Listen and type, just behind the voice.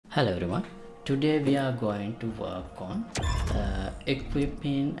Hello everyone, today we are going to work on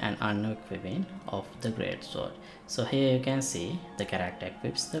equipping and unequipping of the great sword. So here you can see the character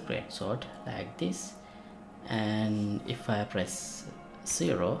equips the great sword like this, and if I press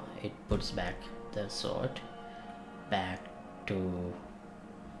 0 it puts back the sword back to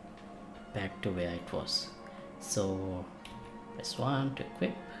where it was. So press 1 to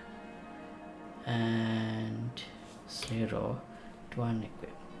equip and 0 to unequip.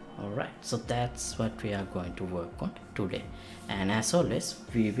 Alright, so that's what we are going to work on today, and as always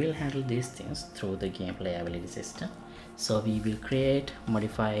we will handle these things through the gameplay ability system. So we will create,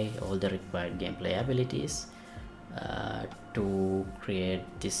 modify all the required gameplay abilities to create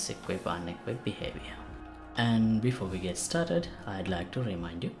this equip unequip behavior. And before we get started, I'd like to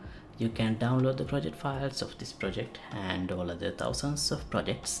remind you, you can download the project files of this project and all other thousands of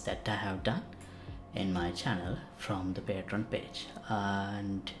projects that I have done in my channel from the Patreon page.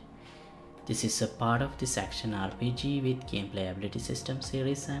 And this is a part of this action RPG with gameplay ability system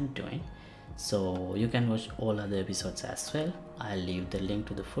series I'm doing, so you can watch all other episodes as well. I'll leave the link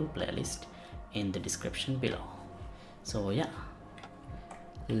to the full playlist in the description below. So yeah,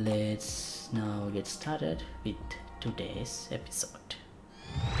 let's now get started with today's episode.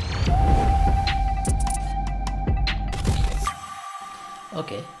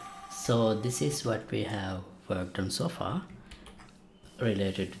 Okay, so this is what we have worked on so far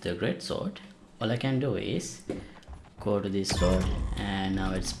related to the great sword. All I can do is go to this sword and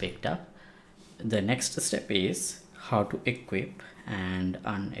now it's picked up. The next step is how to equip and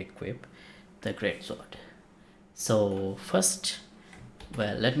unequip the great sword. So first,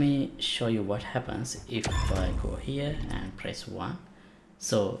 well, let me show you what happens if I go here and press 1.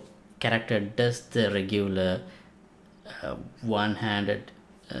 So character does the regular one-handed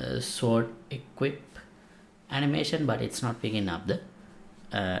sword equip animation, but it's not picking up the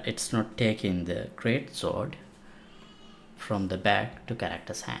it's not taking the great sword from the back to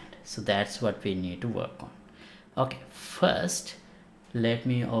character's hand. So that's what we need to work on. Okay, first let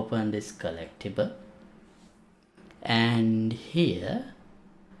me open this collectible, and here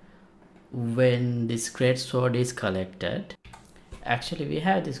when this great sword is collected, actually we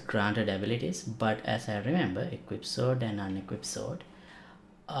have these granted abilities, but as I remember, equipped sword and unequipped sword,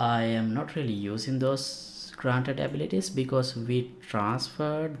 I am not really using those granted abilities because we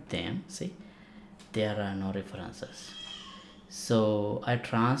transferred them. See, there are no references, so I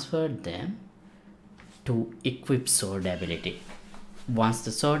transferred them to equip sword ability. Once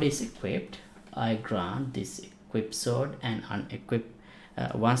the sword is equipped, I grant this equip sword and unequip.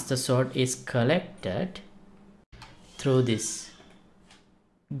 Once the sword is collected through this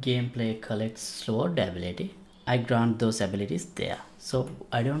gameplay collect sword ability, I grant those abilities there. So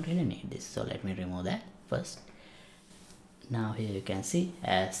I don't really need this, so let me remove that first. Now here you can see,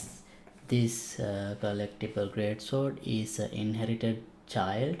 as this collectible great sword is an inherited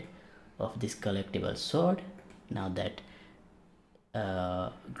child of this collectible sword. Now that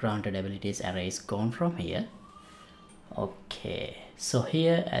granted abilities array is gone from here. Okay, so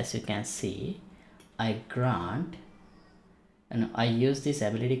here as you can see, I grant and I use this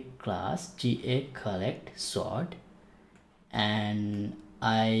ability class 𝐂𝐚𝐬𝐴 and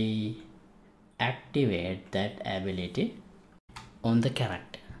I activate that ability on the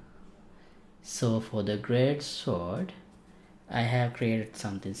character. So for the great sword, I have created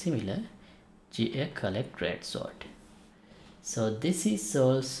something similar, 𝐂𝐚𝐬𝐴. So this is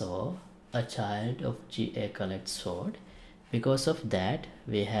also a child of 𝐂𝐚𝐬. Because of that,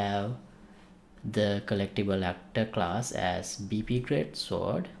 we have the collectible actor class as BP great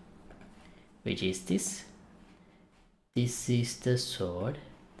sword, which is this. This is the sword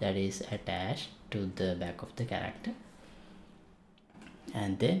that is attached to the back of the character,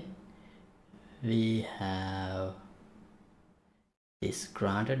 and then we have this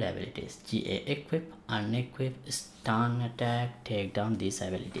granted abilities, 𝐂𝐴 equip, unequip, stun, attack, take down, these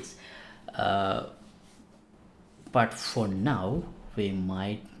abilities. But for now we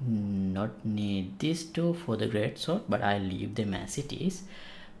might not need these two for the great sword, but I'll leave them as it is.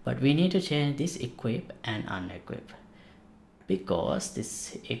 But we need to change this equip and unequip, because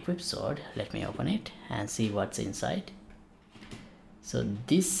this equip sword, let me open it and see what's inside. So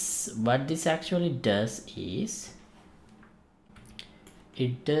this, what this actually does is,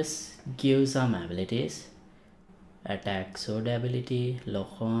 it does give some abilities: attack sword ability,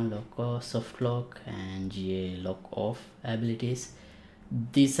 lock on, lock off, soft lock, and GA lock off abilities.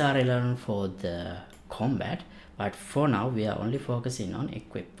 These are relevant for the combat, but for now we are only focusing on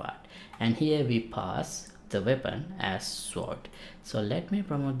equip part. And here we pass the weapon as sword. So let me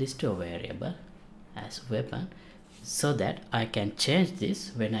promote this to a variable as weapon. so that I can change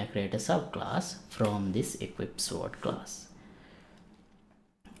this when I create a subclass from this 𝐒𝐿 class.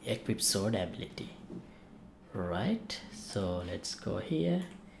 𝐒𝐿 ability, right? So let's go here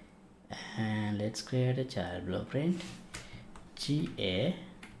and let's create a child blueprint GA.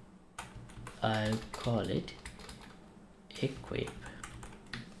 I'll call it 𝐒𝐿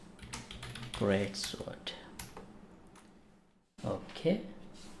𝐬𝐡𝐴. Okay,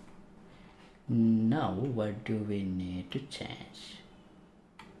 now what do we need to change?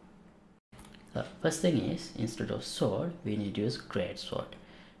 First thing is, instead of sword we need to use 𝐻𝐴.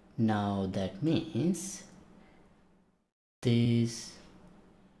 Now that means this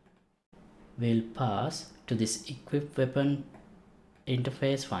will pass to this equip weapon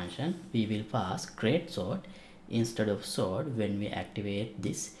interface function. We will pass 𝐻𝐴 instead of sword when we activate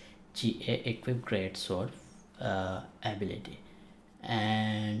this GA equip 𝐻𝐴 ability,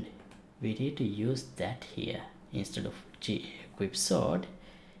 and we need to use that here instead of GA equip sword,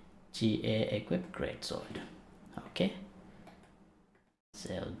 GA equip 𝐻𝐴. Okay,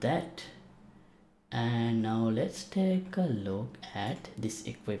 save that, and now let's take a look at this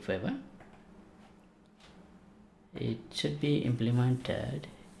equip weapon. It should be implemented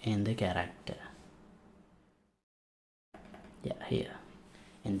in the character, yeah, here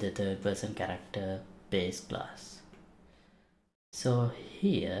in the third person character base class. So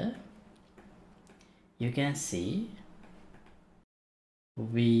here you can see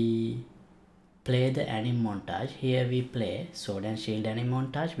we play the anime montage. Here we play sword and shield anime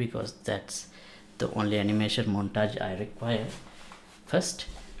montage because that's the only animation montage I require first.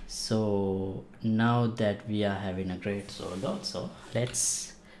 So now that we are having a great sword also,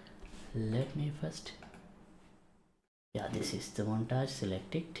 let me first, yeah, this is the montage,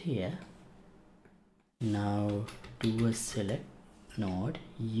 select it here. Now do a select node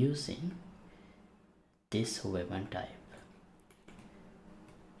using this weapon type.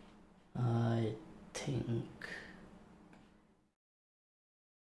 I think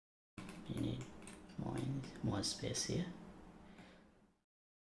we need more space here.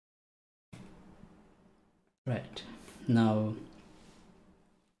 Right, now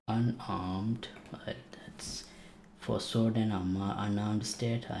unarmed, that's for sword and unarmed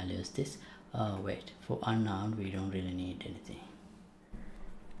state. I'll use this. Wait, for unarmed we don't really need anything,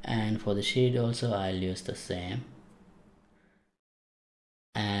 and for the shield also I'll use the same.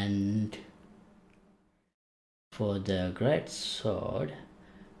 And for the great sword,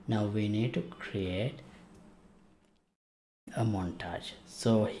 now we need to create a montage.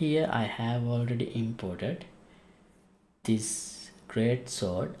 So here I have already imported this great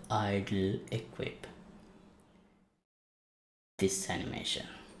sword idle equip, this animation.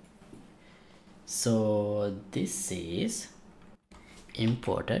 So this is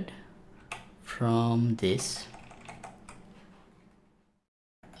imported from this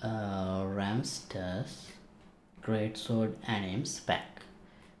Ramster's great sword animes pack.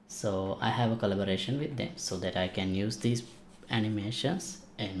 So I have a collaboration with them so that I can use these animations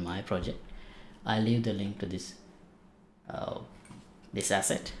in my project. I'll leave the link to this this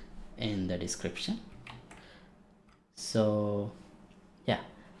asset in the description. So yeah,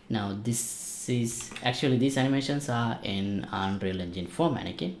 now this is actually, these animations are in Unreal Engine 4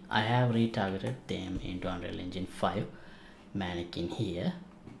 mannequin. I have retargeted them into Unreal Engine 5 mannequin here.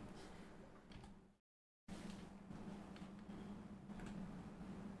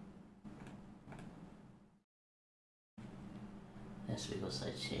 That's because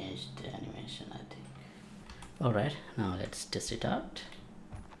I changed the animation, I think. Alright, now let's test it out.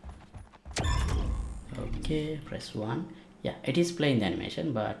 Okay, press 1. Yeah, it is playing the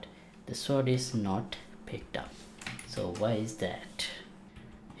animation, but the sword is not picked up. So why is that?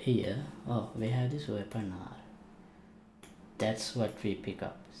 Here, oh, we have this weapon R. That's what we pick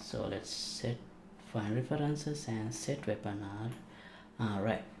up. So let's find references and set weapon R.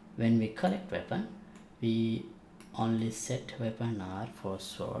 Alright, when we collect weapon, we only set weapon R for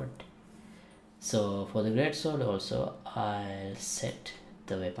sword. So for the great sword also, I'll set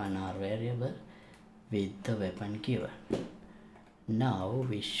the weapon R variable with the weapon given. Now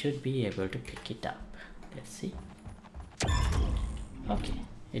we should be able to pick it up. Let's see. Okay,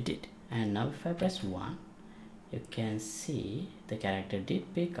 it did. And now if I press 1, you can see the character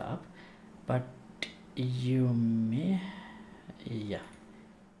did pick up, but you may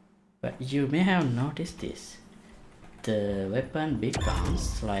have noticed this. The weapon becomes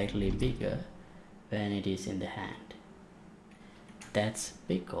slightly bigger when it is in the hand. That's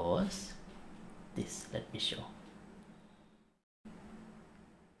because this, let me show.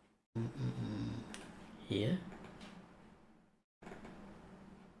 Here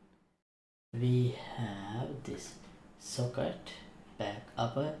we have this socket back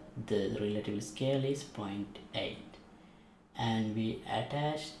upper, the relative scale is 0.8, and we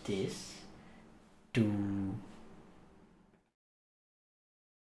attach this to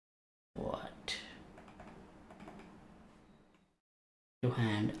what? To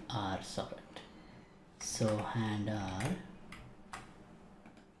hand R socket. So hand R,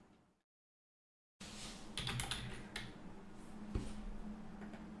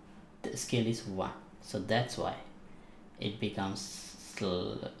 the scale is 1, so that's why it becomes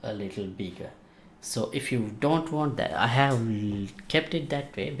a little bigger. So if you don't want that, I have kept it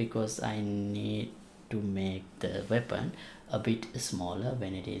that way because I need to make the weapon a bit smaller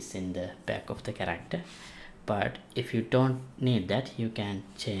when it is in the back of the character. But if you don't need that, you can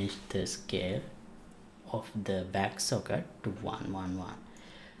change the scale of the back socket to 1 1 1.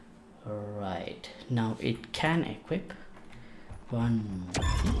 Right, now it can equip one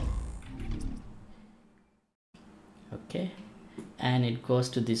more. Okay, and it goes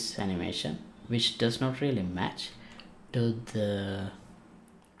to this animation which does not really match to the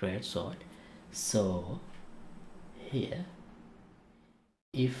great sword. So here,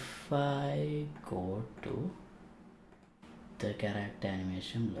 if I go to the character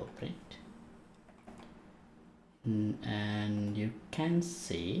animation blueprint, and you can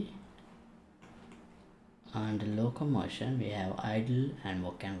see under locomotion we have idle and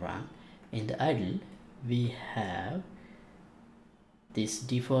walk and run. In the idle we have this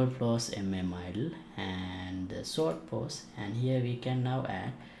default pose idle and the sword pose, and here we can now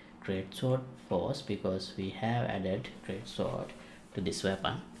add great sword pose because we have added great sword to this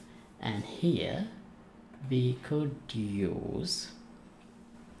weapon. And here we can use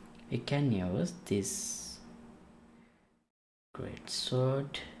this great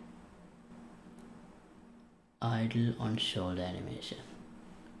sword idle on shoulder animation.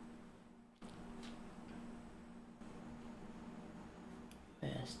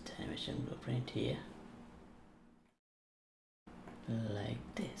 Where's the animation blueprint? Here, like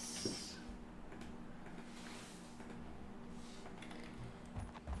this.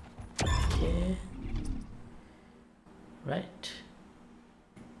 Okay, right,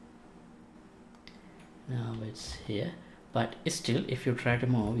 now it's here, but still if you try to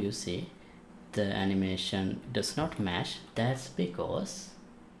move, you see the animation does not match. That's because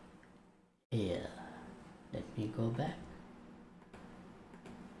here, let me go back.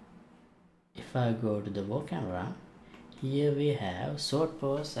 If I go to the walk and run, here we have sword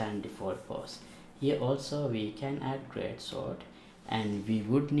pose and default pose. Here also we can add great sword, and we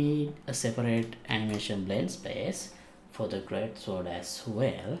would need a separate animation blend space for the great sword as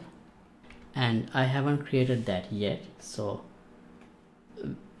well, and I haven't created that yet, so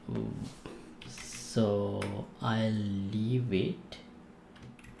I'll leave it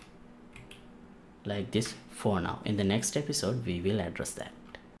like this for now. In the next episode we will address that.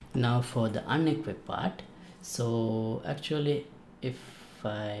 Now for the unequip part, so actually if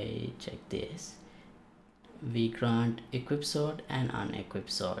I check this, we grant equip sword and unequip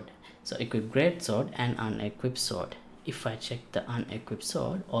sword. So equip great sword and unequip sword. If I check the unequip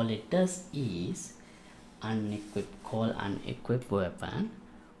sword, all it does is call unequip weapon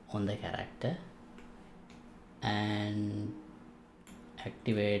on the character and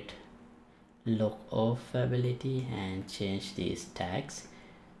activate lock off ability and change these tags.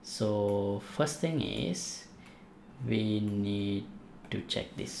 So first thing is we need to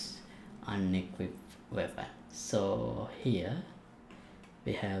check this unequip weapon. So here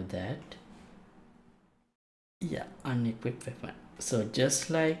we have that, yeah, unequip weapon. So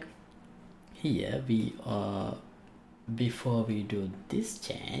just like here, we before we do this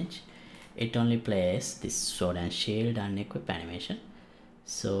change, it only plays this sword and shield unequip animation.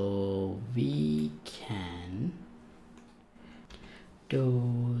 So we can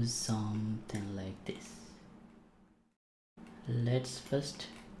do something like this. Let's first,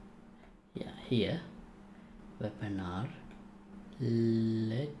 yeah, here weapon R,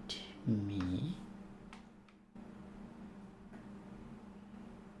 let me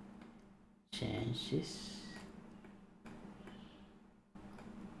change this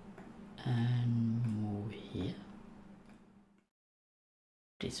and move here.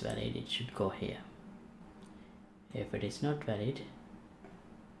 It is valid, it should go here. If it is not valid,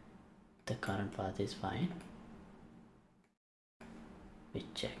 the current path is fine. We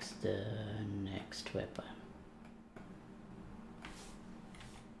checks the next weapon.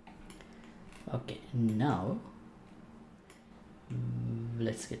 Okay, now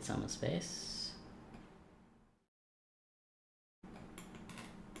let's get some space.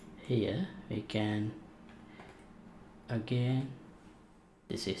 Here we can again,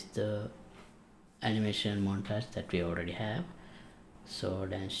 this is the animation montage that we already have.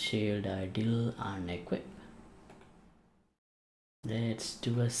 Sword and shield idle unequip. Let's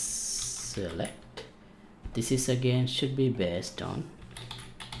do a select. This is again should be based on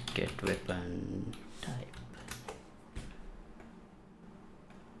get weapon type.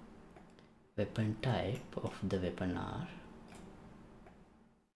 Weapon type of the weapon are.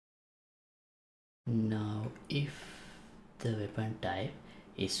 Now if the weapon type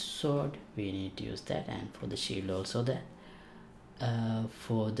is sword, we need to use that, and for the shield also that.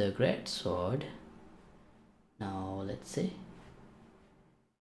 For the great sword, now let's see,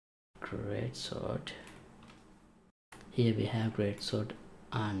 great sword, here we have great sword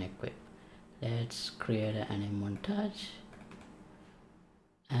unequip. Let's create an anime montage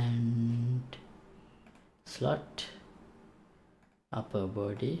and slot upper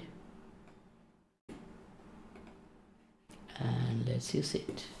body, and let's use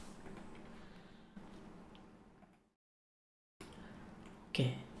it.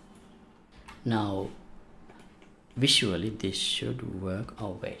 Okay, now visually this should work.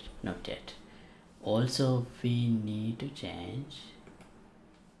 Oh wait, not yet. Also we need to change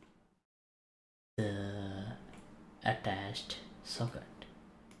the attached socket.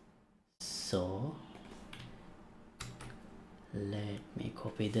 So let me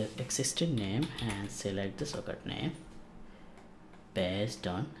copy the existing name and select the socket name based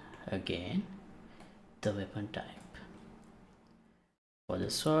on again the weapon type. For the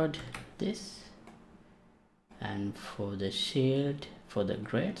sword this, and for the shield, for the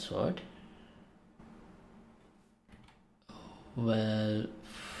great sword, well,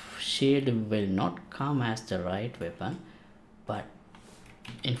 shield will not come as the right weapon, but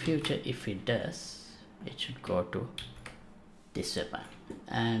in future if it does, it should go to this weapon.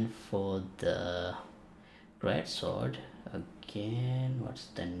 And for the great sword again, what's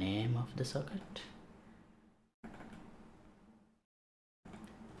the name of the socket?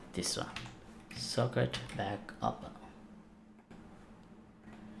 This one, socket back upper.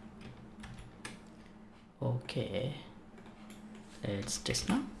 Okay, let's test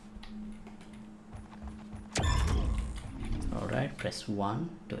now. Alright, press 1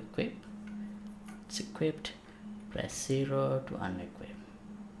 to equip. It's equipped. Press 0 to unequip.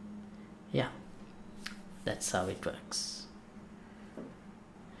 Yeah, that's how it works.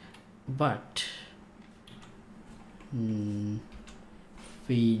 But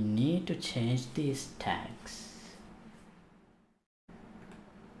we need to change these tags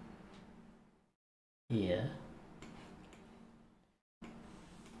here.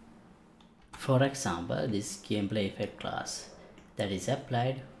 For example, this gameplay effect class that is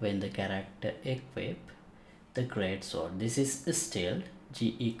applied when the character equip the great sword. This is still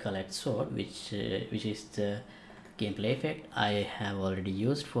𝐂𝐚𝐽𝐸 which is the gameplay effect I have already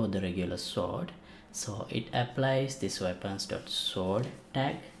used for the regular sword. So it applies this weapons.sword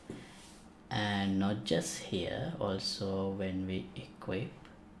tag, and not just here, also when we equip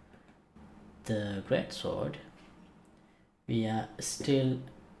the great sword, we are still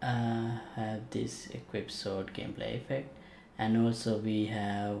have this equip sword gameplay effect, and also we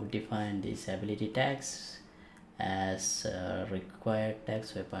have defined these ability tags as required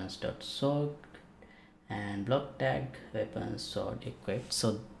tags weapons.sword and block tag weapons sword equipped.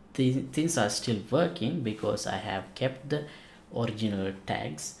 So these things are still working because I have kept the original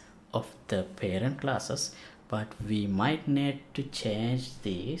tags of the parent classes, but we might need to change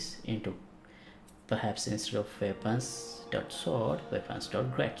these into perhaps instead of weapons.sword,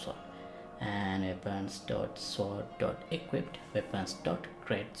 weapons.greatsword, and weapons.sword.equipped,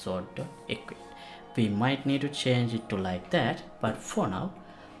 weapons.greatsword.equipped. We might need to change it to like that, but for now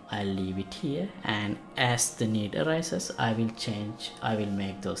I'll leave it here, and as the need arises I will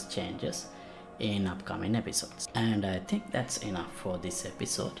make those changes in upcoming episodes. And I think that's enough for this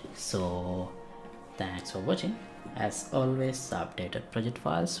episode, so thanks for watching. As always, updated project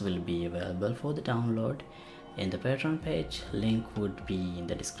files will be available for the download in the Patreon page. Link would be in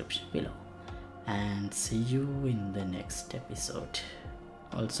the description below, and see you in the next episode.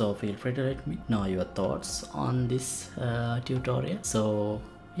 Also feel free to let me know your thoughts on this tutorial. So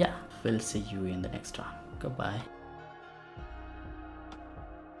yeah, we'll see you in the next one. Goodbye.